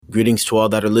Greetings to all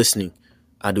that are listening.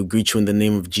 I do greet you in the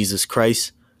name of Jesus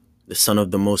Christ, the Son of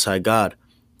the Most High God.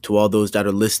 To all those that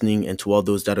are listening and to all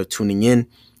those that are tuning in,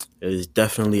 it is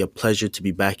definitely a pleasure to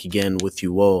be back again with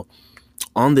you all.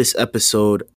 On this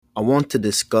episode, I want to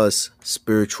discuss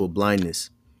spiritual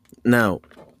blindness. Now,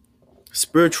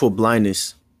 spiritual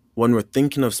blindness, when we're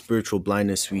thinking of spiritual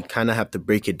blindness, we kind of have to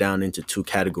break it down into two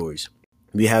categories.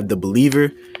 We have the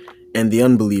believer and the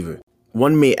unbeliever.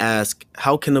 One may ask,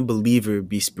 how can a believer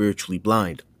be spiritually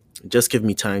blind? Just give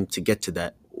me time to get to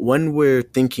that. When we're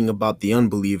thinking about the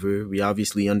unbeliever, we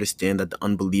obviously understand that the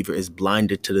unbeliever is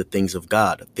blinded to the things of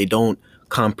God. They don't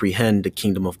comprehend the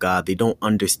kingdom of God. They don't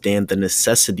understand the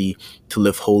necessity to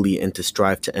live holy and to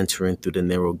strive to enter in through the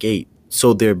narrow gate.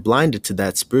 So they're blinded to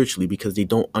that spiritually because they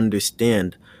don't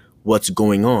understand what's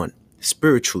going on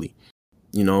spiritually.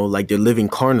 Like they're living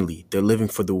carnally. They're living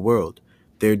for the world.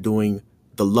 They're doing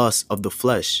the lust of the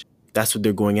flesh. That's what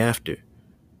they're going after.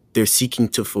 They're seeking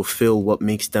to fulfill what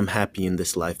makes them happy in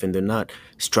this life, and they're not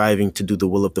striving to do the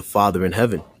will of the Father in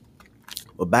heaven.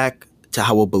 But back to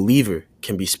how a believer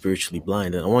can be spiritually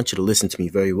blind. And I want you to listen to me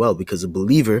very well, because a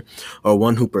believer, or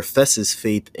one who professes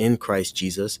faith in Christ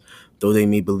Jesus, though they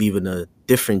may believe in a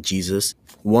different Jesus,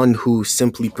 one who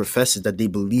simply professes that they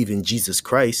believe in Jesus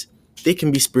Christ, they can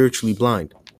be spiritually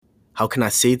blind. How can I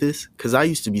say this? Because I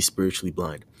used to be spiritually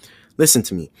blind. Listen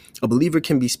to me. A believer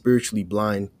can be spiritually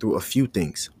blind through a few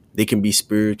things. They can be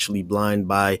spiritually blind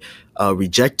by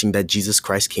rejecting that Jesus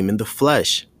Christ came in the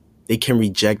flesh. They can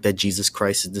reject that Jesus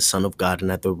Christ is the Son of God and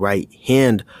at the right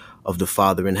hand of the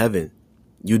Father in heaven.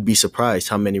 You'd be surprised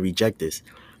how many reject this.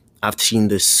 I've seen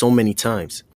this so many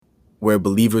times, where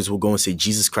believers will go and say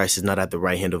Jesus Christ is not at the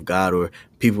right hand of God, or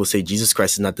people will say Jesus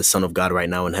Christ is not the Son of God right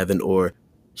now in heaven, or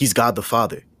he's God the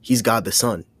Father, he's God the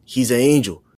Son, he's an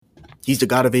angel, he's the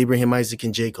God of Abraham, Isaac,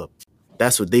 and Jacob.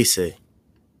 That's what they say.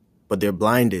 But they're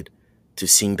blinded to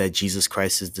seeing that Jesus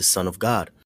Christ is the Son of God.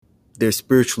 They're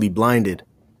spiritually blinded,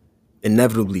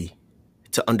 inevitably,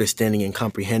 to understanding and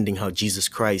comprehending how Jesus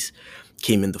Christ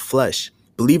came in the flesh.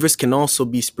 Believers can also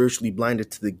be spiritually blinded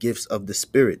to the gifts of the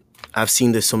Spirit. I've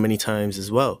seen this so many times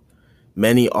as well.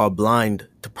 Many are blind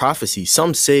to prophecy.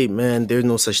 Some say, man, there's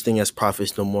no such thing as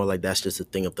prophets no more. Like, that's just a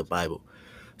thing of the Bible.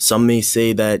 Some may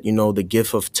say that, the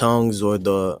gift of tongues or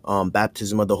the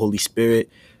baptism of the Holy Spirit,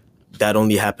 that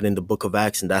only happened in the book of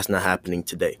Acts, and that's not happening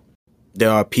today.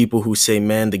 There are people who say,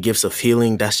 man, the gifts of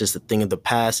healing, that's just a thing of the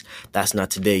past. That's not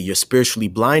today. You're spiritually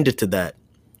blinded to that.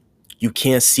 You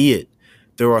can't see it.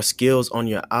 There are scales on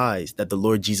your eyes that the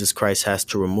Lord Jesus Christ has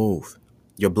to remove.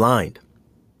 You're blind.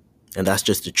 And that's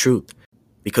just the truth.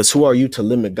 Because who are you to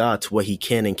limit God to what he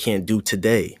can and can't do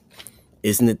today?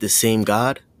 Isn't it the same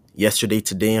God, yesterday,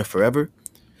 today, and forever?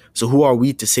 So who are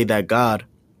we to say that God,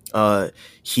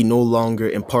 he no longer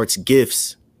imparts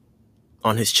gifts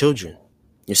on his children?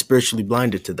 You're spiritually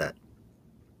blinded to that.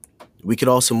 We could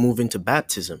also move into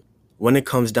baptism. When it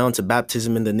comes down to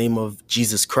baptism in the name of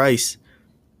Jesus Christ,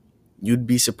 you'd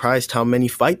be surprised how many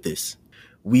fight this.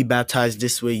 We baptize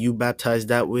this way, you baptize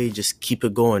that way, just keep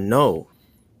it going. No,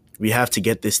 we have to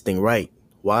get this thing right.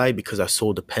 Why? Because our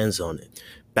soul depends on it.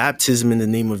 Baptism in the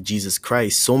name of Jesus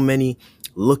Christ. So many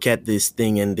look at this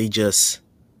thing and they just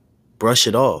brush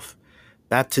it off.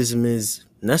 Baptism is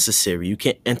necessary. You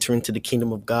can't enter into the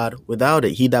kingdom of God without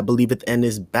it. He that believeth and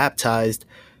is baptized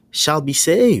shall be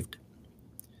saved.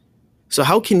 So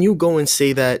how can you go and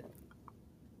say that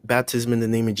baptism in the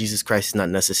name of Jesus Christ is not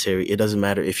necessary? It doesn't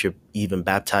matter if you're even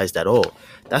baptized at all.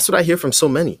 That's what I hear from so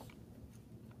many.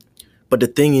 But the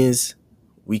thing is,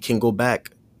 we can go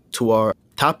back to our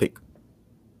topic.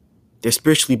 They're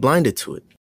spiritually blinded to it.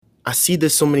 I see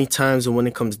this so many times, and when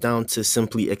it comes down to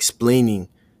simply explaining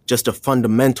just the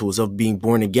fundamentals of being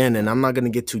born again, and I'm not going to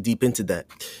get too deep into that.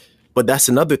 But that's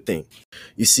another thing.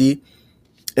 You see,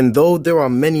 and though there are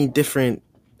many different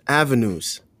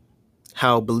avenues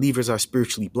how believers are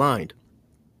spiritually blind,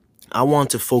 I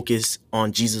want to focus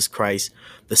on Jesus Christ,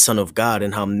 the Son of God,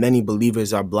 and how many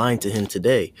believers are blind to him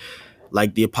today.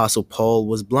 Like the Apostle Paul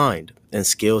was blind, and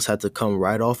scales had to come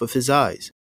right off of his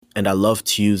eyes. And I love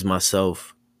to use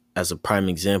myself as a prime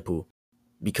example,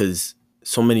 because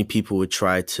so many people would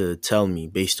try to tell me,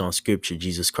 based on scripture,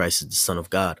 Jesus Christ is the Son of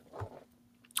God.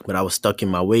 But I was stuck in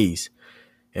my ways,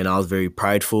 and I was very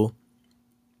prideful,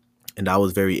 and I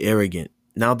was very arrogant.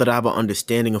 Now that I have an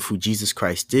understanding of who Jesus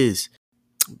Christ is,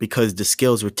 because the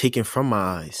scales were taken from my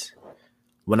eyes,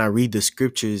 when I read the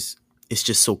scriptures, it's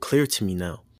just so clear to me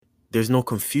now. There's no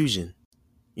confusion,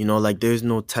 like there's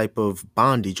no type of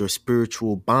bondage or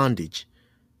spiritual bondage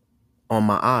on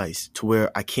my eyes to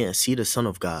where I can't see the Son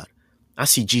of God. I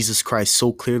see Jesus Christ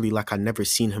so clearly, like I never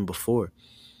seen him before.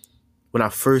 when I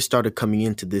first started coming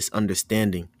into this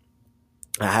understanding,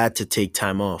 I had to take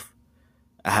time off.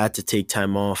 I had to take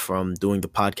time off from doing the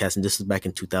podcast, and this was back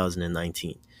in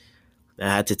 2019. I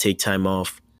had to take time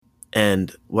off,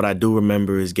 and what I do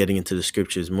remember is getting into the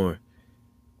scriptures more.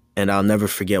 And I'll never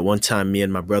forget one time me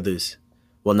and my brothers,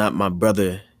 well, not my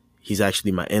brother, he's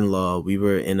actually my in-law, we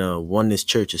were in a oneness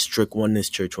church, a strict oneness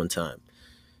church one time.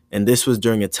 And this was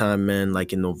during a time, man,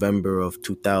 like in November of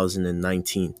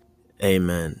 2019. Hey,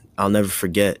 man, I'll never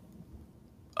forget,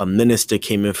 a minister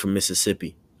came in from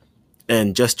Mississippi.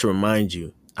 And just to remind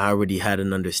you, I already had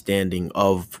an understanding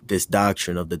of this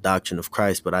doctrine, of the doctrine of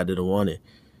Christ, but I didn't want it.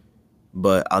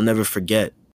 But I'll never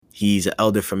forget, he's an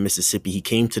elder from Mississippi. He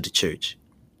came to the church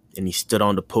and he stood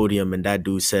on the podium, and that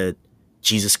dude said,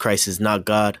 Jesus Christ is not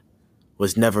God,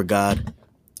 was never God,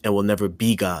 and will never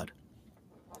be God.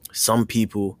 Some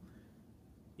people,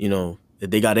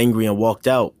 they got angry and walked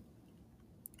out.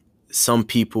 Some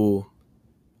people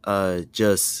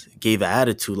just gave an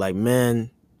attitude like,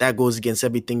 man, that goes against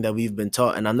everything that we've been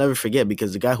taught. And I'll never forget,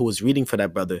 because the guy who was reading for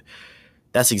that brother,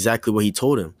 that's exactly what he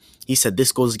told him. He said,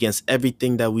 this goes against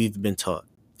everything that we've been taught.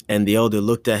 And the elder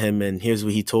looked at him, and here's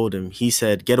what he told him. He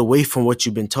said, get away from what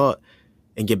you've been taught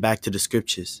and get back to the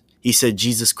scriptures. He said,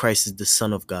 Jesus Christ is the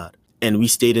Son of God. And we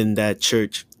stayed in that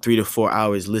church 3 to 4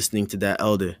 hours listening to that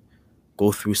elder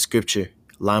go through scripture,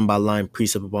 line by line,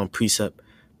 precept upon precept,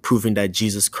 proving that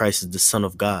Jesus Christ is the Son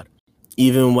of God.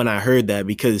 Even when I heard that,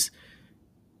 because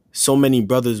so many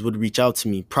brothers would reach out to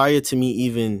me prior to me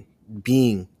even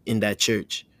being in that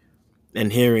church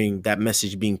and hearing that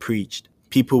message being preached.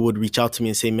 People would reach out to me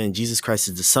and say, man, Jesus Christ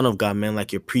is the Son of God, man.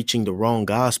 Like, you're preaching the wrong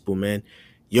gospel, man.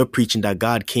 You're preaching that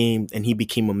God came and he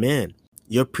became a man.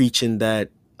 You're preaching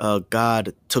that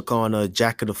God took on a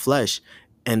jacket of flesh,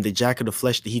 and the jacket of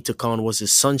flesh that he took on was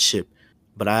his sonship.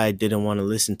 But I didn't want to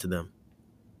listen to them.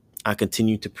 I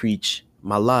continued to preach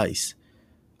my lies.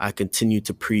 I continued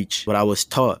to preach what I was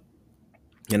taught,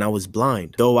 and I was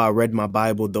blind. Though I read my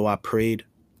Bible, though I prayed,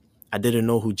 I didn't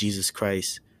know who Jesus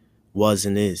Christ was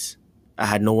and is. I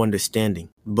had no understanding.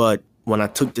 But when I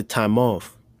took the time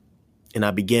off and I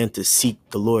began to seek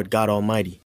the Lord God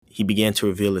Almighty, he began to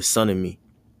reveal his Son in me.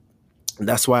 And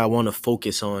that's why I want to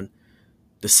focus on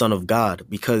the Son of God,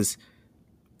 because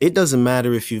it doesn't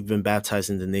matter if you've been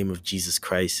baptized in the name of Jesus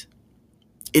Christ.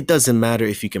 It doesn't matter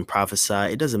if you can prophesy.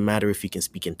 It doesn't matter if you can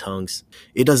speak in tongues.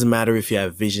 It doesn't matter if you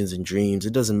have visions and dreams.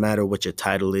 It doesn't matter what your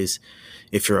title is,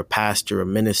 if you're a pastor, a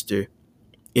minister.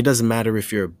 It doesn't matter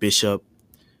if you're a bishop.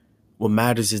 What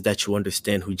matters is that you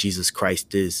understand who Jesus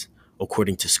Christ is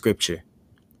according to Scripture.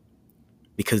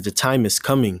 Because the time is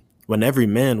coming when every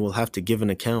man will have to give an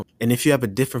account. And if you have a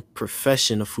different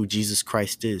profession of who Jesus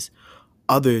Christ is,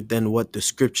 other than what the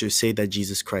Scriptures say that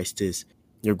Jesus Christ is,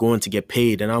 you're going to get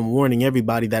paid. And I'm warning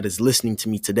everybody that is listening to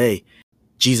me today,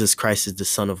 Jesus Christ is the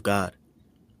Son of God.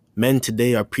 Men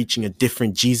today are preaching a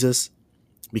different Jesus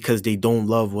because they don't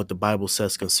love what the Bible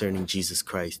says concerning Jesus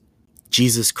Christ.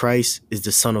 Jesus Christ is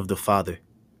the Son of the Father.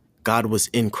 God was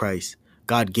in Christ.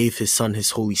 God gave his Son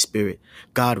his Holy Spirit.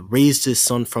 God raised his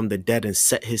Son from the dead and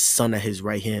set his Son at his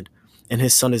right hand. And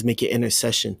his Son is making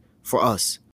intercession for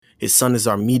us. His Son is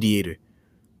our mediator.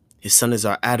 His Son is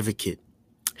our advocate.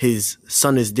 His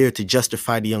Son is there to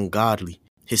justify the ungodly.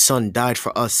 His Son died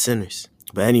for us sinners.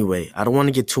 But anyway, I don't want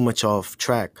to get too much off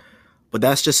track, but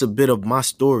that's just a bit of my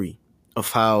story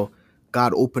of how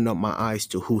God opened up my eyes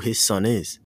to who his Son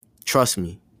is. Trust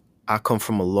me, I come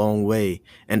from a long way.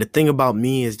 And the thing about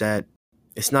me is that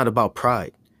it's not about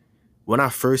pride. When I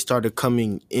first started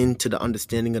coming into the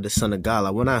understanding of the Son of God,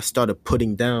 like when I started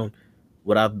putting down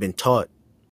what I've been taught,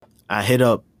 I hit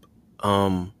up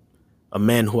a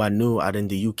man who I knew out in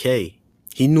the UK.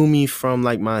 He knew me from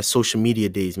like my social media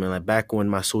days, man, like back when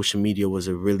my social media was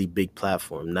a really big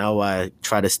platform. Now I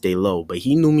try to stay low, but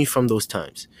he knew me from those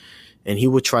times. And he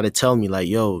would try to tell me like,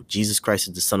 yo, Jesus Christ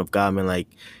is the Son of God, man. Like,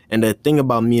 and the thing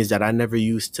about me is that I never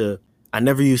used to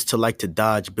like to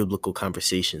dodge biblical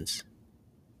conversations.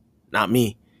 Not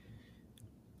me.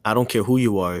 I don't care who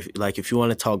you are. If you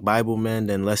want to talk Bible, man,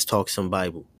 then let's talk some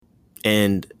Bible.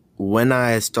 And when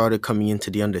I started coming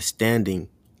into the understanding,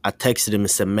 I texted him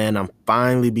and said, man, I'm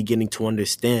finally beginning to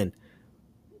understand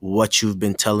what you've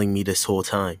been telling me this whole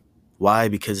time. Why?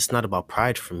 Because it's not about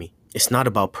pride for me. It's not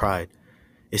about pride.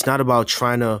 It's not about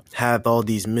trying to have all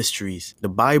these mysteries. The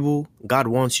Bible, God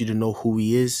wants you to know who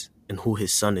he is and who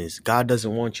his Son is. God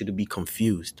doesn't want you to be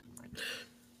confused.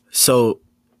 So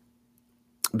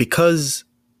because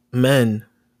men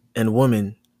and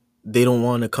women, they don't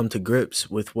want to come to grips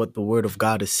with what the word of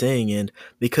God is saying, and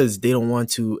because they don't want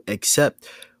to accept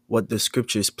what the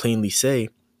scriptures plainly say,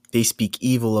 they speak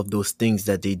evil of those things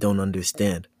that they don't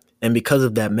understand. And because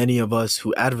of that, many of us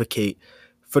who advocate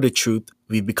for the truth,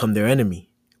 we become their enemy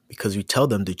because we tell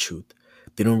them the truth.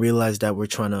 They don't realize that we're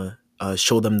trying to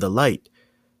show them the light.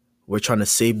 We're trying to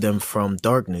save them from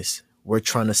darkness. We're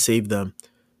trying to save them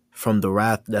from the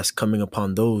wrath that's coming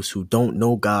upon those who don't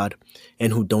know God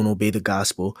and who don't obey the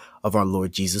gospel of our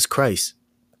Lord Jesus Christ.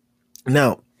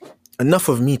 Now, enough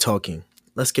of me talking.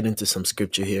 Let's get into some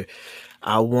scripture here.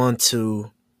 I want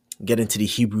to get into the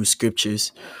Hebrew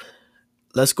scriptures.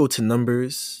 Let's go to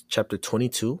Numbers chapter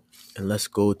 22 and let's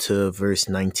go to verse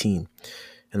 19.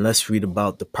 And let's read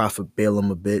about the prophet Balaam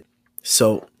a bit.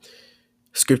 So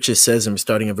scripture says, I'm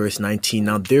starting at verse 19,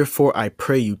 now therefore I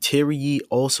pray you, tarry ye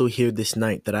also here this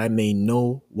night, that I may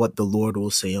know what the Lord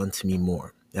will say unto me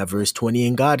more. At verse 20,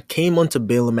 and God came unto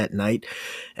Balaam at night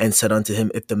and said unto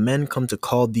him, if the men come to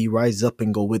call thee, rise up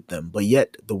and go with them. But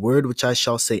yet the word which I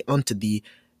shall say unto thee,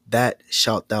 that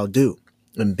shalt thou do.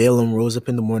 And Balaam rose up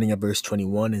in the morning at verse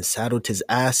 21 and saddled his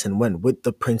ass and went with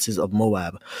the princes of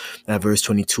Moab. At verse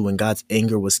 22, and God's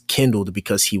anger was kindled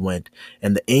because he went.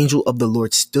 And the angel of the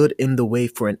Lord stood in the way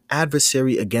for an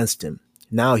adversary against him.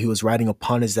 Now he was riding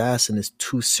upon his ass and his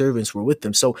 2 servants were with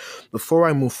him. So before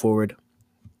I move forward,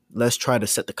 let's try to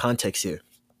set the context here.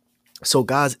 So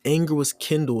God's anger was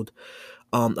kindled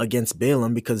against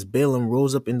Balaam because Balaam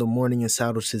rose up in the morning and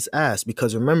saddled his ass.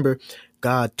 Because remember,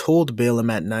 God told Balaam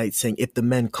at night saying, if the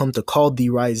men come to call thee,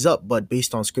 rise up. But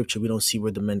based on scripture, we don't see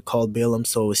where the men called Balaam.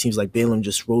 So it seems like Balaam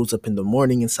just rose up in the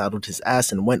morning and saddled his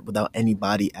ass and went without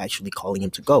anybody actually calling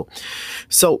him to go.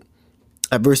 So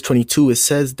at verse 22, it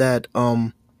says that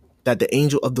that the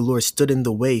angel of the Lord stood in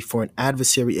the way for an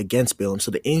adversary against Balaam.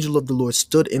 So the angel of the Lord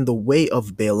stood in the way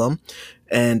of Balaam,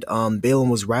 and Balaam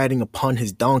was riding upon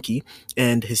his donkey,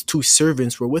 and his 2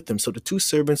 servants were with him. So the 2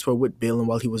 servants were with Balaam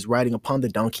while he was riding upon the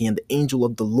donkey, and the angel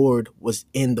of the Lord was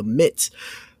in the midst.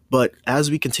 But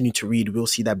as we continue to read, we'll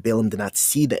see that Balaam did not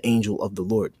see the angel of the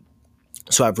Lord.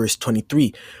 So at verse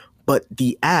 23, but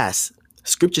the ass,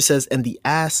 scripture says, and the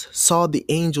ass saw the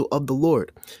angel of the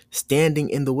Lord standing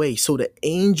in the way. So the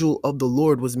angel of the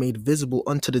Lord was made visible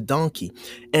unto the donkey,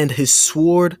 and his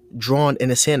sword drawn in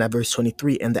his hand. At verse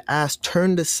 23, and the ass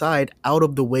turned aside out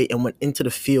of the way and went into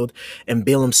the field, and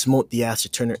Balaam smote the ass to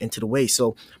turn her into the way.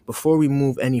 So before we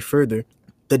move any further,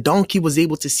 the donkey was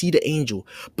able to see the angel,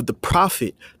 but the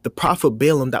prophet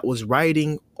Balaam that was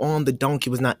riding on the donkey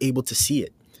was not able to see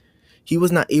it. He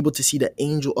was not able to see the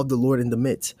angel of the Lord in the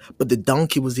midst, but the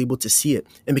donkey was able to see it.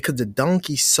 And because the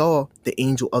donkey saw the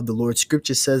angel of the Lord,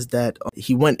 scripture says that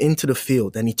he went into the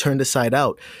field and he turned aside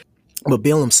out, but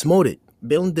Balaam smote it.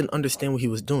 Balaam didn't understand what he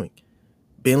was doing.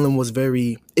 Balaam was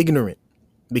very ignorant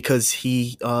because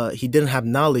he didn't have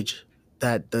knowledge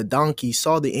that the donkey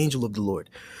saw the angel of the Lord.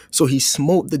 So he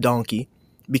smote the donkey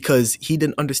because he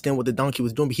didn't understand what the donkey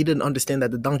was doing, but he didn't understand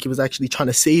that the donkey was actually trying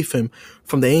to save him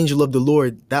from the angel of the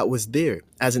Lord that was there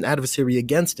as an adversary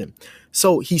against him.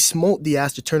 So he smote the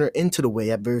ass to turn her into the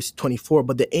way at verse 24.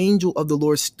 But the angel of the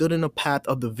Lord stood in a path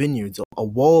of the vineyards, a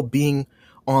wall being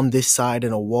on this side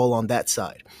and a wall on that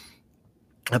side.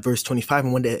 At verse 25,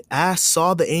 and when the ass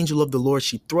saw the angel of the Lord,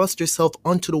 she thrust herself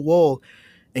onto the wall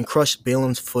and crushed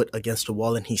Balaam's foot against the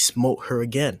wall, and he smote her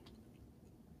again.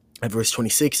 At verse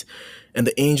 26, and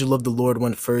the angel of the Lord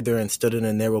went further and stood in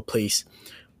a narrow place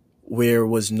where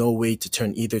was no way to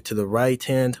turn either to the right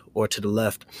hand or to the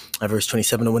left. At verse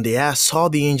 27, and when the ass saw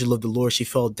the angel of the Lord, she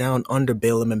fell down under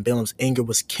Balaam, and Balaam's anger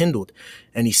was kindled,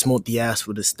 and he smote the ass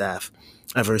with his staff.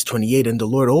 At verse 28, and the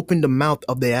Lord opened the mouth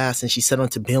of the ass, and she said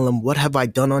unto Balaam, what have I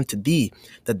done unto thee,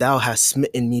 that thou hast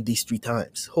smitten me these 3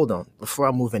 times? Hold on, before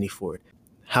I move any forward.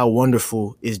 How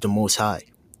wonderful is the Most High.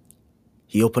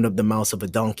 He opened up the mouth of a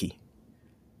donkey,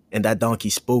 and that donkey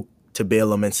spoke to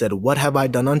Balaam and said, what have I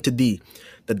done unto thee,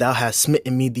 that thou hast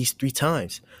smitten me these 3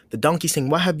 times? The donkey saying,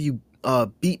 why have you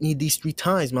beat me these 3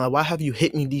 times, man? Why have you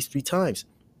hit me these 3 times?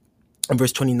 In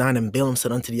verse 29, and Balaam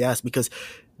said unto the ass, because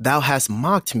thou hast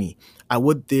mocked me, I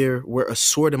would there were a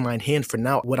sword in mine hand, for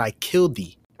now would I kill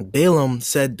thee. Balaam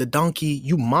said, the donkey,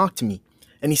 you mocked me.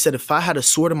 And he said, if I had a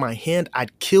sword in my hand,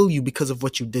 I'd kill you because of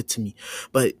what you did to me.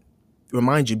 But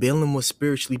remind you, Balaam was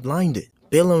spiritually blinded.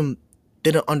 Balaam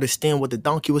didn't understand what the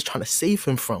donkey was trying to save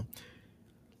him from.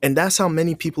 And that's how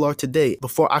many people are today.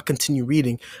 Before I continue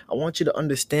reading, I want you to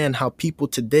understand how people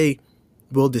today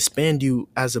will disband you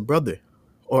as a brother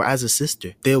or as a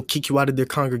sister. They'll kick you out of their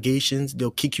congregations.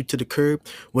 They'll kick you to the curb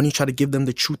when you try to give them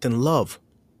the truth and love.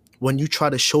 When you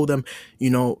try to show them,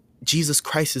 Jesus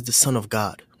Christ is the Son of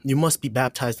God. You must be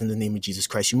baptized in the name of Jesus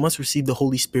Christ. You must receive the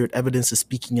Holy Spirit, evidence of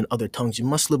speaking in other tongues. You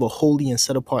must live a holy and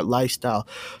set apart lifestyle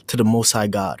to the Most High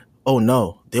God. Oh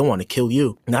no, they want to kill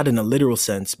you. Not in a literal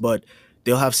sense, but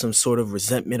they'll have some sort of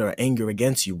resentment or anger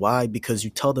against you. Why? Because you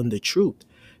tell them the truth.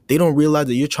 They don't realize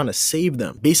that you're trying to save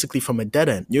them, basically from a dead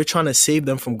end. You're trying to save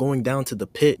them from going down to the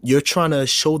pit. You're trying to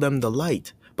show them the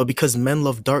light. But because men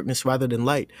love darkness rather than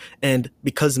light, and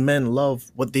because men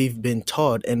love what they've been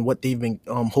taught and what they've been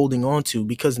holding on to,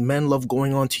 because men love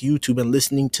going on to YouTube and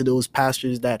listening to those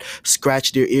pastors that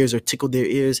scratch their ears or tickle their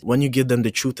ears, when you give them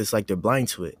the truth, it's like they're blind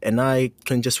to it. And I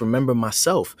can just remember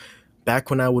myself,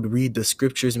 back when I would read the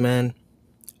scriptures, man,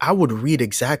 I would read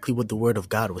exactly what the word of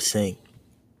God was saying,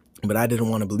 but I didn't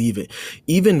want to believe it.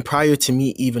 Even prior to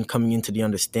me even coming into the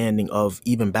understanding of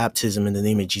even baptism in the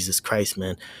name of Jesus Christ,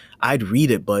 man, I'd read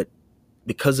it, but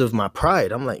because of my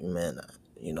pride, I'm like, man,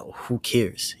 who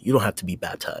cares? You don't have to be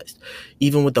baptized.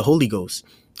 Even with the Holy Ghost,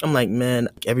 I'm like, man,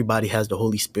 everybody has the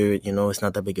Holy Spirit, it's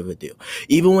not that big of a deal.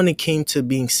 Even when it came to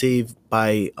being saved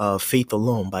by faith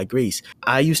alone, by grace,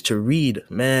 I used to read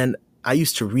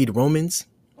Romans,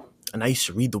 and I used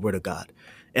to read the word of God.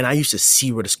 And I used to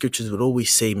see where the scriptures would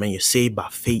always say, man, you're saved by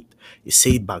faith, you're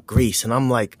saved by grace. And I'm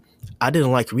like, I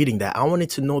didn't like reading that. I wanted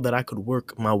to know that I could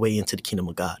work my way into the kingdom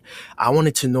of God. I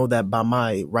wanted to know that by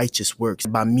my righteous works,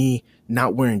 by me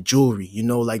not wearing jewelry,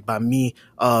 like by me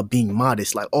being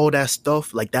modest, like all that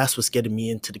stuff, like that's what's getting me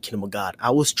into the kingdom of God.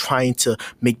 I was trying to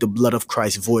make the blood of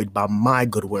Christ void by my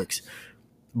good works.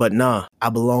 But nah, I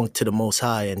belong to the Most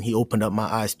High, and he opened up my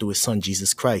eyes through his son,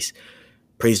 Jesus Christ.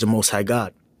 Praise the Most High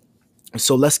God.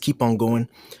 So let's keep on going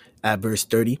at verse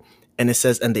 30. And it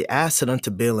says, and they asked unto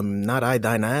Balaam, not I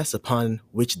thine ass, upon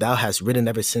which thou hast ridden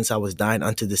ever since I was thine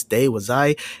unto this day? Was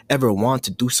I ever wont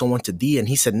to do so unto thee? And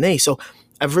he said, nay. So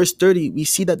at verse 30, we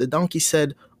see that the donkey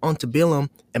said unto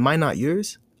Balaam, am I not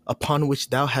yours, upon which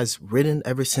thou hast ridden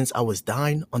ever since I was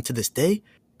thine unto this day?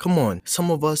 Come on.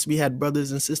 Some of us, we had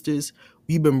brothers and sisters.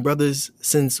 We've been brothers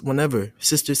since whenever,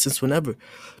 sisters since whenever.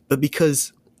 But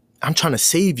because I'm trying to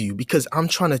save you, because I'm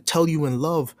trying to tell you in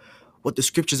love what the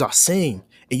scriptures are saying,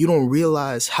 and you don't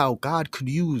realize how God could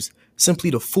use simply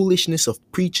the foolishness of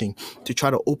preaching to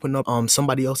try to open up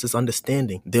somebody else's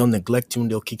understanding. They'll neglect you and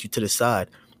they'll kick you to the side.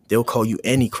 They'll call you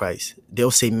Antichrist.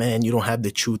 They'll say, man, you don't have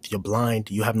the truth. You're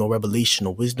blind. You have no revelation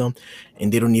or wisdom.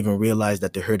 And they don't even realize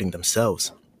that they're hurting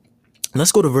themselves.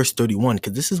 Let's go to verse 31,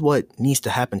 because this is what needs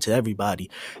to happen to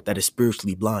everybody that is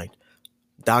spiritually blind,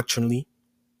 doctrinally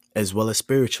as well as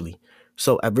spiritually.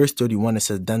 So at verse 31, it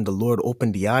says, then the Lord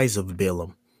opened the eyes of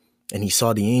Balaam, and he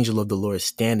saw the angel of the Lord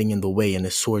standing in the way, and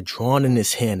his sword drawn in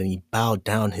his hand, and he bowed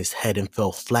down his head and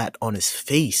fell flat on his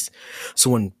face.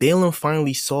 So when Balaam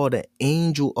finally saw the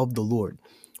angel of the Lord,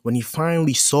 when he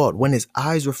finally saw it, when his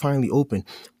eyes were finally open,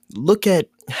 look at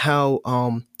how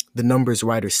the Numbers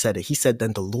writer said it. He said,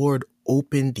 then the Lord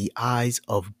opened the eyes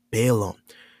of Balaam.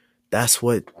 That's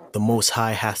what the Most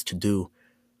High has to do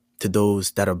to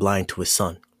those that are blind to his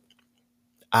son.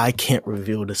 I can't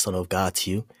reveal the Son of God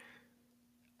to you.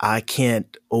 I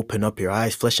can't open up your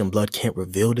eyes. Flesh and blood can't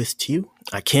reveal this to you.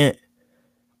 I can't.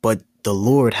 But the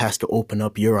Lord has to open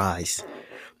up your eyes.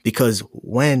 Because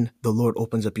when the Lord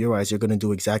opens up your eyes, you're going to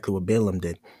do exactly what Balaam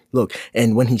did. Look,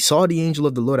 and when he saw the angel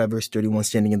of the Lord at verse 31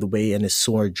 standing in the way and his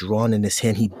sword drawn in his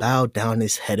hand, he bowed down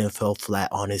his head and fell flat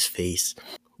on his face.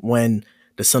 When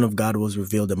the Son of God was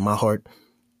revealed in my heart,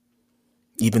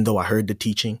 even though I heard the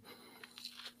teaching,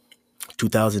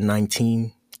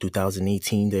 2019,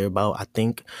 2018, thereabout, I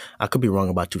think. I could be wrong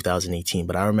about 2018,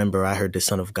 but I remember I heard the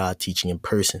Son of God teaching in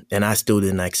person, and I still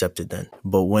didn't accept it then.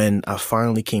 But when I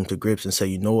finally came to grips and said,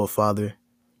 you know what, Father,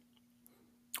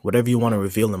 whatever you want to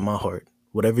reveal in my heart,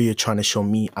 whatever you're trying to show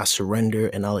me, I surrender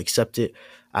and I'll accept it.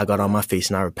 I got on my face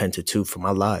and I repented too for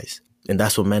my lies. And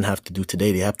that's what men have to do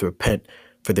today. They have to repent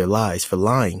for their lies, for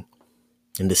lying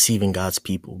and deceiving God's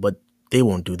people. But they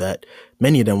won't do that.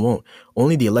 Many of them won't.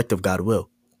 Only the elect of God will.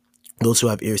 Those who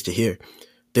have ears to hear,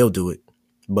 they'll do it.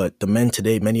 But the men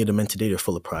today, many of the men today, they're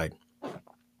full of pride.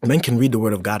 Men can read the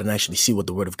word of God and actually see what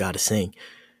the word of God is saying.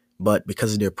 But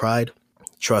because of their pride,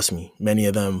 trust me, many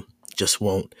of them just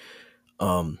won't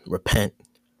repent.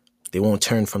 They won't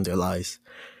turn from their lies.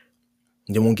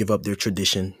 They won't give up their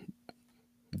tradition.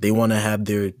 They want to have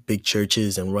their big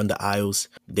churches and run the aisles.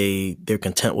 They're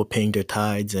content with paying their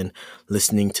tithes and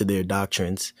listening to their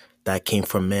doctrines that came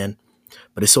from man.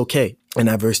 But it's okay. And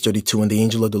at verse 32, and the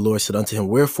angel of the Lord said unto him,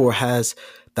 wherefore hast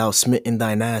thou smitten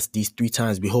thine ass these 3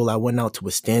 times? Behold, I went out to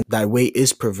withstand. Thy way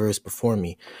is perverse before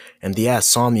me. And the ass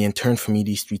saw me and turned from me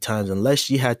these 3 times. Unless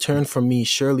ye had turned from me,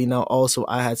 surely now also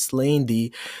I had slain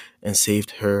thee and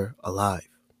saved her alive.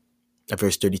 At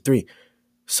verse 33.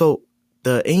 So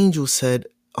the angel said,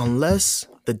 unless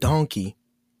the donkey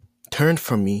turned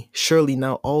from me, surely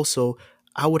now also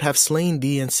I would have slain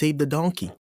thee and saved the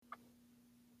donkey.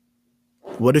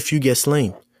 What if you get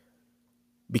slain?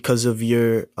 because of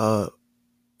your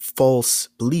false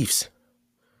beliefs.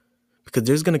 Because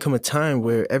there's going to come a time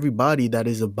where everybody that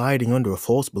is abiding under a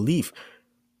false belief,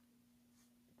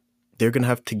 they're going to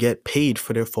have to get paid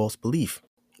for their false belief.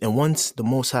 And once the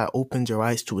Most High opens your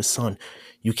eyes to his son,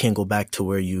 you can't go back to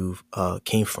where you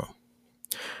came from.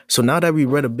 So now that we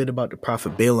read a bit about the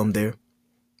prophet Balaam there,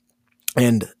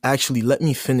 and actually let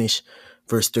me finish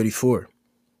verse 34.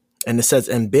 And it says,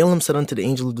 and Balaam said unto the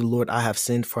angel of the Lord, I have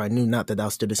sinned, for I knew not that thou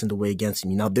stoodest in the way against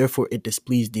me. Now therefore it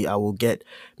displeased thee, I will get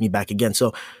me back again.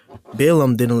 So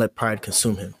Balaam didn't let pride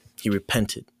consume him. He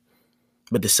repented.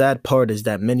 But the sad part is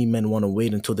that many men want to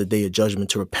wait until the day of judgment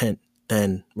to repent,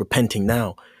 than repenting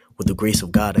now with the grace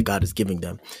of God that God is giving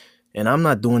them. And I'm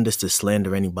not doing this to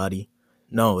slander anybody.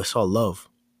 No, it's all love,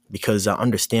 because I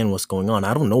understand what's going on.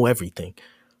 I don't know everything.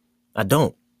 I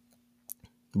don't.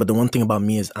 But the one thing about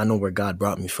me is I know where God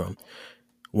brought me from.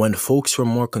 When folks were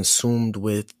more consumed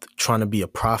with trying to be a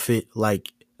prophet,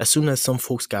 like as soon as some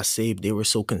folks got saved, they were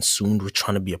so consumed with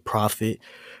trying to be a prophet.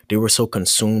 They were so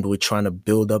consumed with trying to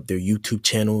build up their YouTube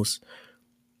channels.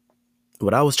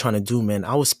 What I was trying to do, man,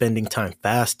 I was spending time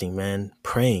fasting, man,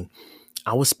 praying.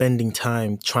 I was spending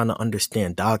time trying to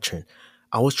understand doctrine.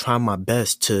 I was trying my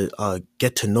best to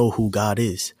get to know who God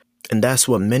is. And that's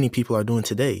what many people are doing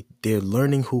today. They're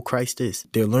learning who Christ is.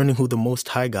 They're learning who the Most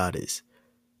High God is.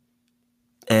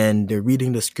 And they're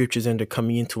reading the scriptures and they're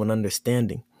coming into an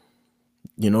understanding.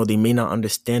 You know, they may not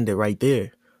understand it right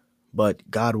there, but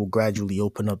God will gradually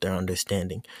open up their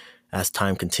understanding as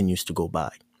time continues to go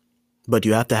by. But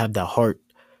you have to have that heart.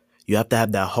 You have to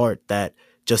have that heart that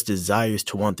just desires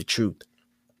to want the truth.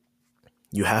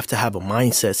 You have to have a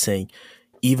mindset saying,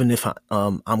 even if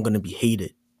I'm going to be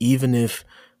hated, even if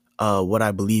what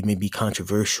I believe may be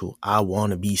controversial, I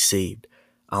want to be saved.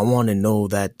 I want to know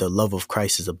that the love of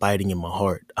Christ is abiding in my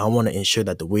heart. I want to ensure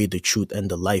that the way, the truth,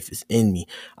 and the life is in me.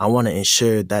 I want to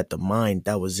ensure that the mind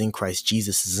that was in Christ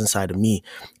Jesus is inside of me.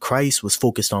 Christ was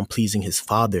focused on pleasing his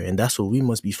Father, and that's what we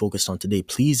must be focused on today,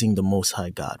 pleasing the Most High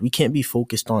God. We can't be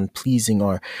focused on pleasing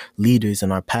our leaders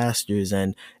and our pastors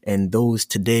and those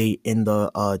today in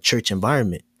the church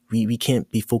environment. We can't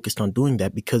be focused on doing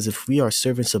that, because if we are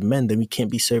servants of men, then we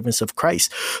can't be servants of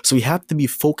Christ. So we have to be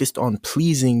focused on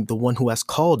pleasing the one who has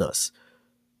called us.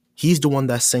 He's the one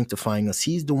that's sanctifying us.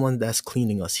 He's the one that's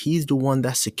cleaning us. He's the one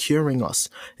that's securing us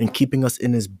and keeping us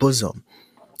in his bosom,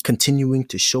 continuing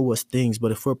to show us things.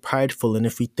 But if we're prideful and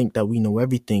if we think that we know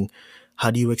everything,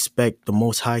 how do you expect the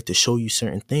Most High to show you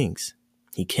certain things?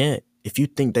 He can't. If you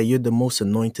think that you're the most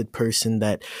anointed person,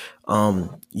 that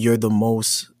you're the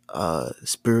most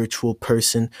spiritual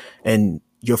person, and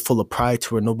you're full of pride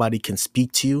to where nobody can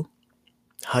speak to you,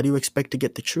 how do you expect to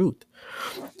get the truth?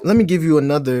 Let me give you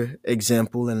another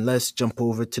example, and let's jump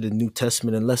over to the New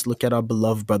Testament and let's look at our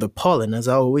beloved brother Paul. And as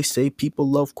I always say, people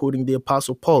love quoting the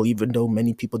Apostle Paul, even though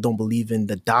many people don't believe in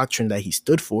the doctrine that he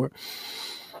stood for.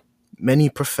 Many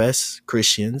professed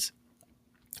Christians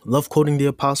love quoting the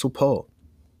Apostle Paul.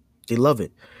 They love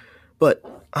it. But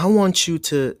I want you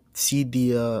to see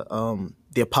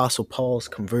the Apostle Paul's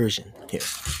conversion here.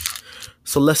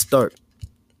 So let's start.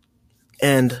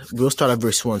 And we'll start at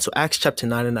verse 1. So Acts chapter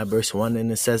 9 and at verse 1.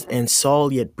 And it says, and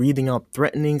Saul, yet breathing out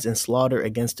threatenings and slaughter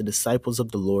against the disciples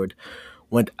of the Lord,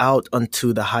 went out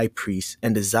unto the high priest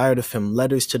and desired of him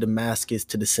letters to Damascus,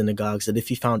 to the synagogues, that if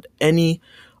he found any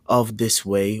of this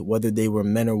way, whether they were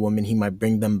men or women, he might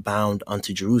bring them bound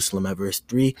unto Jerusalem. At verse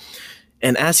 3.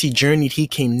 And as he journeyed, he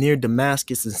came near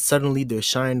Damascus, and suddenly there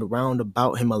shined round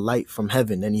about him a light from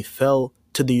heaven. And he fell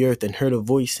to the earth and heard a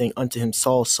voice saying unto him,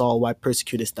 Saul, Saul, why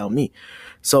persecutest thou me?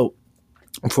 So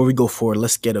before we go forward,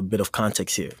 let's get a bit of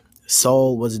context here.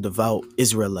 Saul was a devout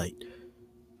Israelite.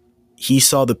 He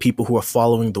saw the people who are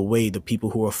following the way, the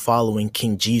people who are following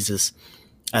King Jesus,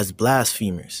 as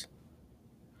blasphemers.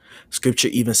 Scripture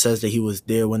even says that he was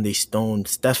there when they stoned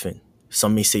Stephen.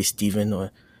 Some may say Stephen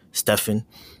or Stephen.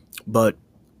 But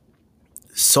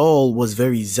Saul was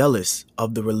very zealous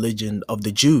of the religion of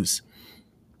the Jews.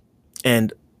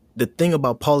 And the thing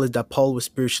about Paul is that Paul was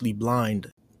spiritually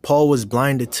blind. Paul was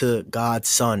blinded to God's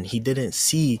Son. He didn't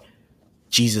see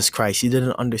Jesus Christ. He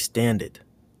didn't understand it.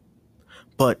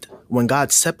 But when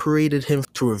God separated him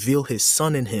to reveal his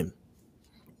Son in him,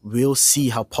 we'll see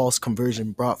how Paul's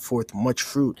conversion brought forth much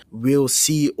fruit. We'll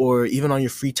see, or even on your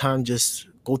free time, just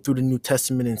go through the New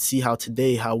Testament and see how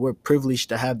today, how we're privileged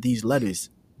to have these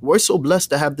letters. We're so blessed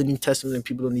to have the New Testament, and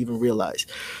people don't even realize.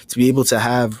 To be able to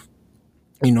have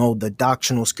the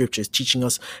doctrinal scriptures, teaching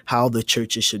us how the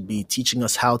churches should be, teaching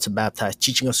us how to baptize,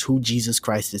 teaching us who Jesus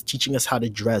Christ is, teaching us how to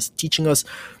dress, teaching us,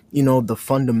 the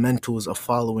fundamentals of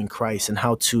following Christ and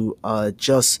how to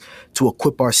just to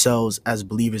equip ourselves as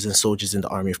believers and soldiers in the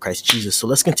army of Christ Jesus. So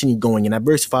let's continue going. And at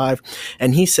verse 5,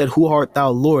 and he said, who art thou,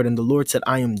 Lord? And the Lord said,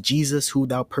 I am Jesus, who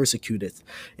thou persecutest.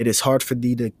 It is hard for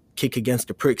thee to kick against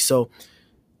the prick. So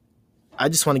I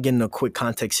just want to get in a quick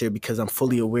context here, because I'm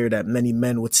fully aware that many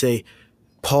men would say,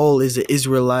 Paul is an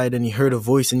Israelite and he heard a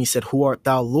voice and he said, who art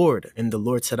thou, Lord? And the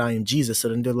Lord said, I am Jesus. So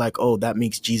then they're like, oh, that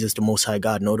makes Jesus the Most High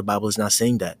God. No, the Bible is not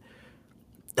saying that.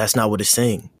 That's not what it's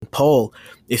saying. Paul,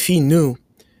 if he knew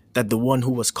that the one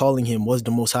who was calling him was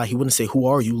the Most High, he wouldn't say, who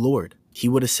are you, Lord? He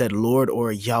would have said Lord,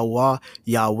 or Yahweh,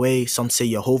 Yahweh, some say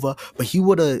Jehovah, but he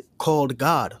would have called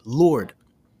God Lord.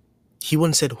 He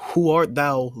wouldn't have said, who art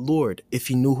thou, Lord, if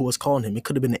he knew who was calling him. It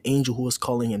could have been an angel who was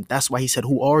calling him. That's why he said,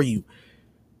 who are you?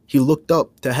 He looked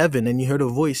up to heaven and he heard a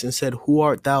voice and said, who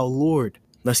art thou, Lord?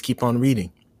 Let's keep on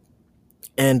reading.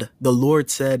 And the Lord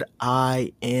said,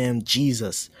 I am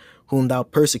Jesus, whom thou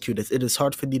persecutest. It is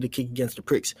hard for thee to kick against the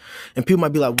pricks. And people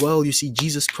might be like, well, you see,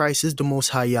 Jesus Christ is the Most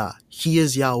High Yah. He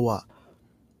is Yahweh.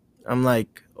 I'm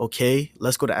like, okay,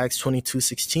 let's go to Acts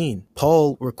 22:16.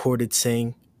 Paul recorded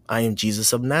saying, I am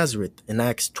Jesus of Nazareth. In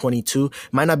Acts 22,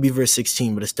 might not be verse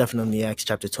 16, but it's definitely Acts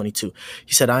chapter 22.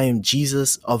 He said, I am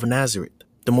Jesus of Nazareth.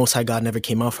 The Most High God never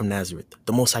came out from Nazareth.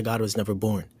 The Most High God was never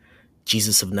born.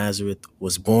 Jesus of Nazareth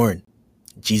was born.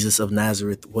 Jesus of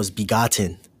Nazareth was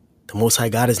begotten. The Most High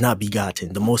God is not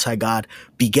begotten. The Most High God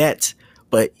begets,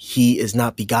 but he is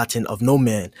not begotten of no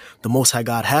man. The Most High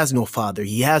God has no father.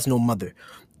 He has no mother.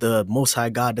 The Most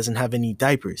High God doesn't have any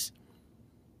diapers.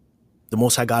 The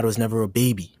Most High God was never a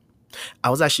baby. I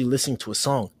was actually listening to a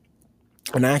song,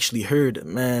 and I actually heard,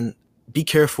 man, be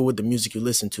careful with the music you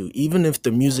listen to. Even if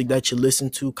the music that you listen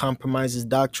to compromises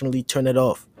doctrinally, turn it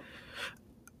off.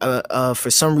 For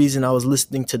some reason, I was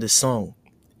listening to this song,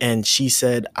 and she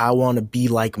said, I want to be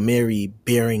like Mary,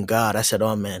 bearing God. I said,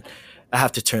 oh, man, I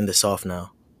have to turn this off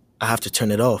now. I have to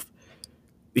turn it off,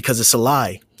 because it's a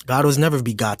lie. God was never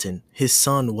begotten. His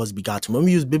son was begotten. When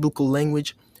we use biblical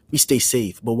language, we stay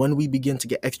safe. But when we begin to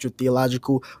get extra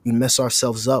theological, we mess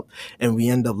ourselves up and we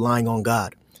end up lying on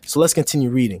God. So let's continue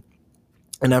reading.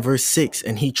 And at verse 6,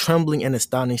 and he trembling and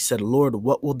astonished said, Lord,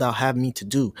 what wilt thou have me to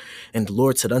do? And the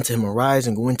Lord said unto him, arise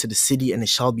and go into the city, and it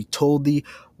shall be told thee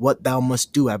what thou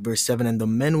must do. At verse 7, and the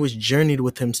men which journeyed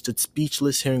with him stood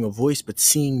speechless, hearing a voice, but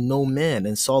seeing no man.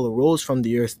 And Saul arose from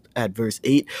the earth at verse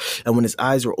 8, and when his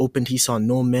eyes were opened, he saw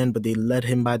no man, but they led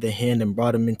him by the hand and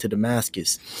brought him into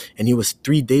Damascus. And he was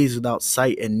 3 days without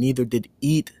sight, and neither did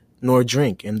eat nor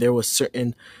drink. And there was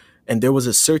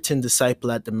a certain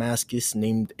disciple at Damascus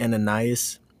named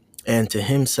Ananias. And to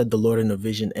him said the Lord in a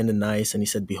vision, Ananias. And he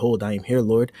said, behold, I am here,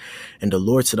 Lord. And the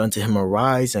Lord said unto him,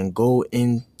 arise and go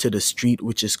into the street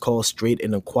which is called Straight,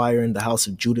 and inquire in the house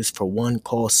of Judas for one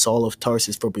called Saul of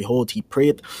Tarsus. For behold, he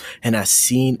prayed, and has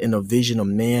seen in a vision a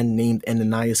man named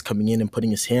Ananias coming in and putting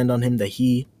his hand on him, that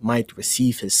he might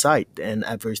receive his sight. And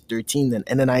at verse 13, then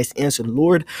Ananias answered,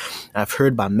 Lord, I've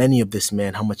heard by many of this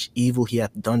man how much evil he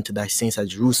hath done to thy saints at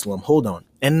Jerusalem. Hold on.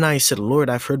 Ananias said, Lord,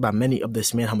 I've heard by many of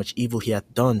this man how much evil he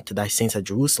hath done to thy saints at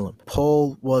Jerusalem.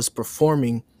 Paul was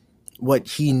performing what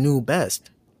he knew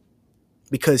best,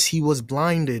 because he was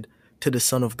blinded to the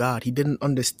Son of God. He didn't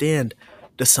understand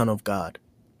the Son of God.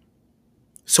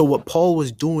 So what Paul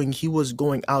was doing, he was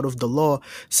going out of the law,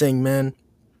 saying, man,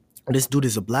 this dude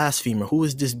is a blasphemer. Who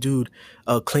is this dude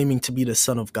claiming to be the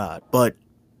Son of God? But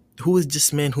who is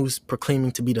this man who's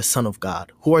proclaiming to be the Son of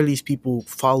God? Who are these people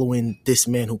following this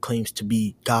man who claims to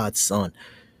be God's son?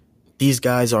 These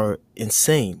guys are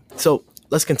insane. So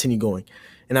let's continue going.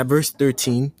 And at verse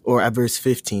 13, or at verse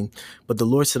 15, but the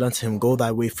Lord said unto him, go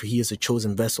thy way, for he is a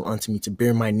chosen vessel unto me to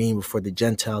bear my name before the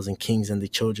Gentiles and kings and the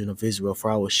children of Israel.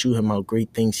 For I will shew him how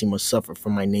great things he must suffer for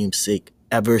my name's sake.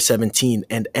 At verse 17,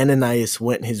 and Ananias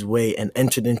went his way and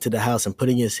entered into the house, and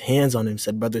putting his hands on him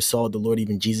said, brother Saul, the Lord,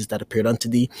 even Jesus that appeared unto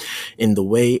thee in the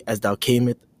way as thou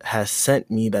camest, has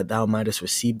sent me that thou mightest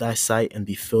receive thy sight and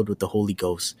be filled with the Holy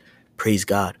Ghost. Praise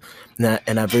God. Now,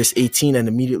 and at verse 18, and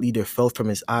immediately there fell from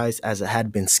his eyes as it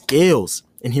had been scales,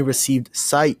 and he received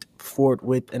sight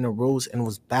forthwith and arose and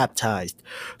was baptized.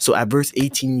 So at verse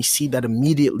 18, you see that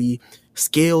immediately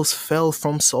scales fell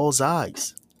from Saul's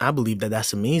eyes. I believe that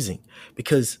that's amazing,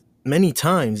 because many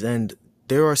times, and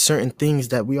there are certain things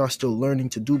that we are still learning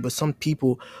to do, but some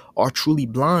people are truly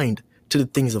blind to the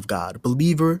things of God,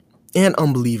 believer and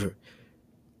unbeliever.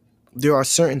 There are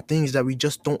certain things that we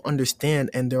just don't understand,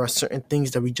 and there are certain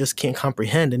things that we just can't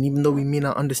comprehend. And even though we may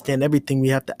not understand everything, we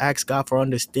have to ask God for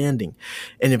understanding.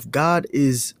 And if God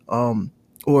is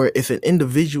or if an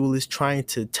individual is trying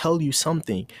to tell you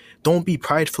something, don't be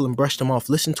prideful and brush them off.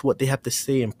 Listen to what they have to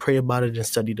say and pray about it and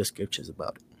study the scriptures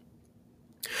about it.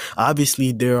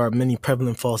 Obviously, there are many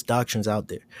prevalent false doctrines out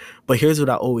there, but here's what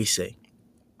I always say.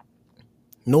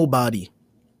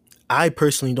 I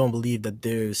personally don't believe that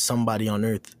there's somebody on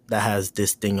earth that has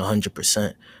this thing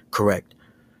 100% correct.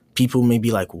 People may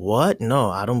be like, what? No,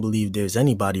 I don't believe there's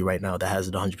anybody right now that has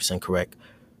it 100% correct.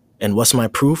 And what's my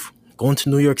proof? Going to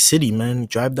New York City, man.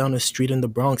 Drive down the street in the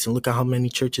Bronx and look at how many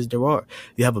churches there are.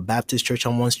 You have a Baptist church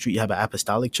on one street, you have an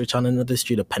Apostolic church on another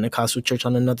street, a Pentecostal church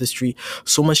on another street.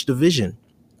 So much division.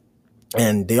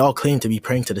 And they all claim to be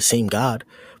praying to the same God,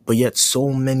 but yet so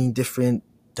many different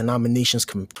denominations,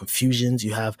 confusions.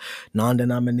 You have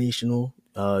non-denominational,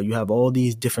 you have all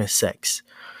these different sects.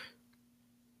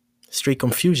 Straight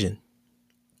confusion.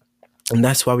 And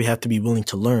that's why we have to be willing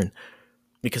to learn.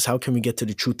 Because how can we get to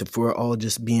the truth if we're all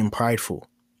just being prideful?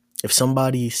 If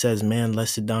somebody says, man,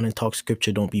 let's sit down and talk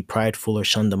scripture, don't be prideful or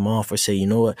shun them off or say, you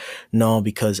know what? No,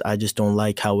 because I just don't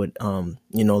like how it,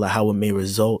 like how it may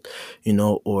result,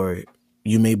 or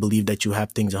you may believe that you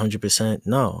have things 100%.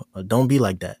 No, don't be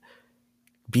like that.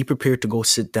 Be prepared to go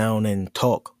sit down and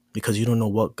talk, because you don't know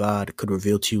what God could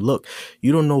reveal to you. Look,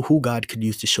 you don't know who God could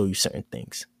use to show you certain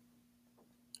things.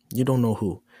 You don't know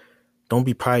who. Don't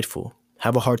be prideful.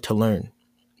 Have a heart to learn.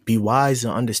 Be wise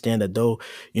and understand that though,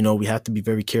 we have to be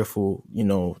very careful,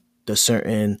 the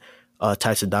certain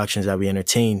types of doctrines that we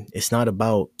entertain. It's not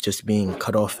about just being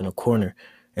cut off in a corner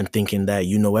and thinking that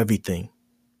you know everything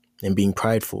and being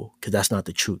prideful, because that's not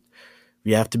the truth.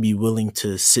 We have to be willing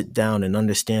to sit down and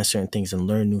understand certain things and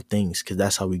learn new things, because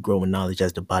that's how we grow in knowledge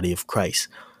as the body of Christ.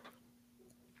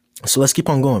 So let's keep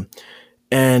on going.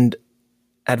 And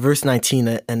at verse 19,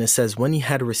 and it says, when he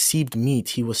had received meat,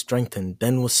 he was strengthened.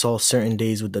 Then was Saul certain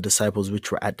days with the disciples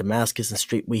which were at Damascus, and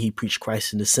straightway he preached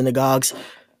Christ in the synagogues,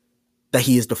 that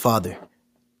he is the Father,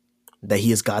 that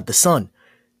he is God the Son.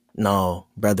 No,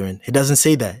 brethren, it doesn't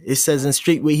say that. It says, and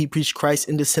straightway he preached Christ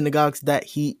in the synagogues, that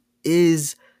he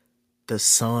is the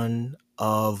Son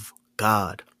of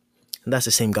God. And that's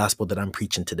the same gospel that I'm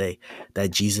preaching today,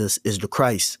 that Jesus is the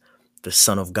Christ, the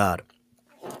Son of God.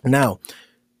 Now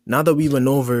that we went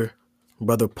over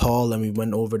Brother Paul and we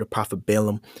went over the prophet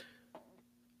Balaam,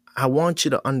 I want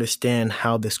you to understand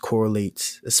how this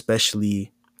correlates,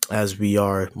 especially as we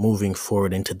are moving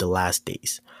forward into the last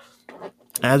days.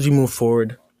 As we move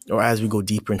forward, or as we go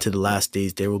deeper into the last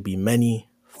days, there will be many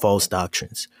false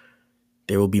doctrines.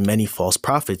 There will be many false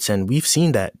prophets. And we've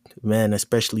seen that, man,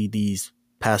 especially these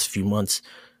past few months,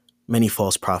 many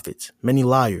false prophets, many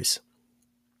liars,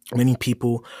 many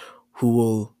people who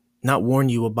will not warn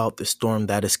you about the storm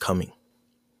that is coming.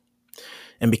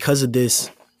 And because of this,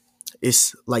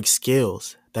 it's like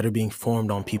scales that are being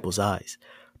formed on people's eyes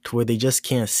to where they just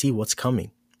can't see what's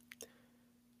coming.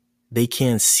 They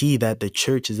can't see that the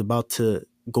church is about to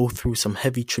go through some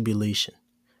heavy tribulation.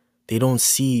 They don't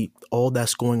see all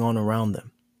that's going on around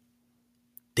them.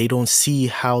 They don't see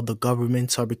how the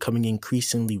governments are becoming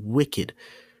increasingly wicked,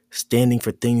 standing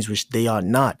for things which they are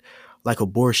not, like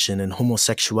abortion and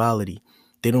homosexuality.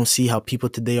 They don't see how people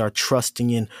today are trusting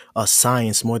in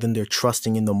science more than they're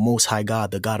trusting in the Most High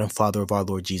God, the God and Father of our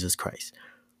Lord Jesus Christ.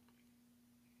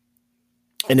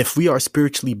 And if we are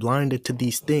spiritually blinded to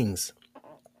these things,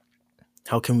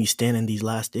 how can we stand in these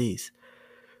last days?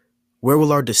 Where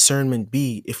will our discernment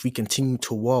be if we continue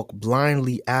to walk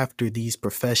blindly after these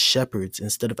professed shepherds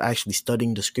instead of actually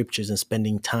studying the scriptures and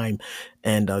spending time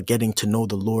and getting to know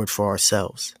the Lord for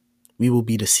ourselves? We will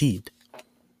be deceived.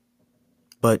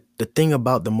 But the thing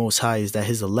about the Most High is that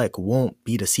his elect won't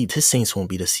be deceived. His saints won't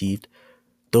be deceived.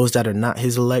 Those that are not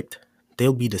his elect,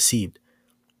 they'll be deceived.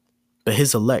 But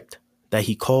his elect that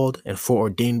he called and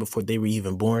foreordained before they were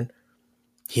even born,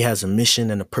 he has a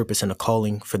mission and a purpose and a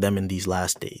calling for them in these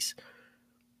last days.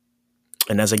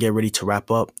 And as I get ready to wrap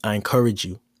up, I encourage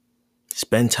you,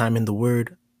 spend time in the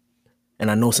Word. And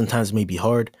I know sometimes it may be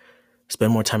hard.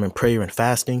 Spend more time in prayer and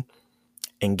fasting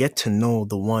and get to know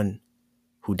the one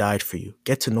who died for you.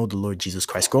 Get to know the Lord Jesus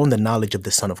Christ. Grow in the knowledge of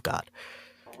the Son of God.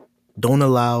 Don't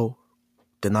allow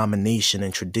denomination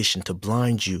and tradition to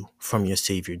blind you from your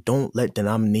Savior. Don't let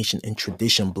denomination and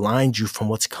tradition blind you from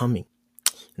what's coming.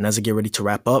 And as I get ready to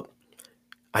wrap up,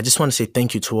 I just want to say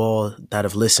thank you to all that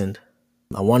have listened.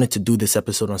 I wanted to do this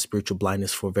episode on spiritual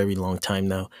blindness for a very long time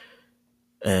now.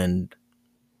 And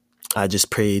I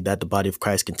just pray that the body of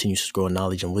Christ continues to grow in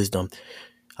knowledge and wisdom.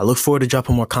 I look forward to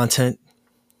dropping more content.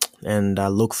 And I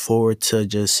look forward to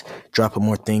just dropping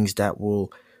more things that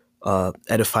will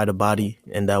edify the body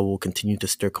and that will continue to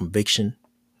stir conviction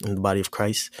in the body of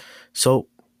Christ. So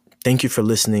thank you for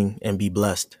listening and be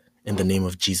blessed in the name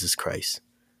of Jesus Christ.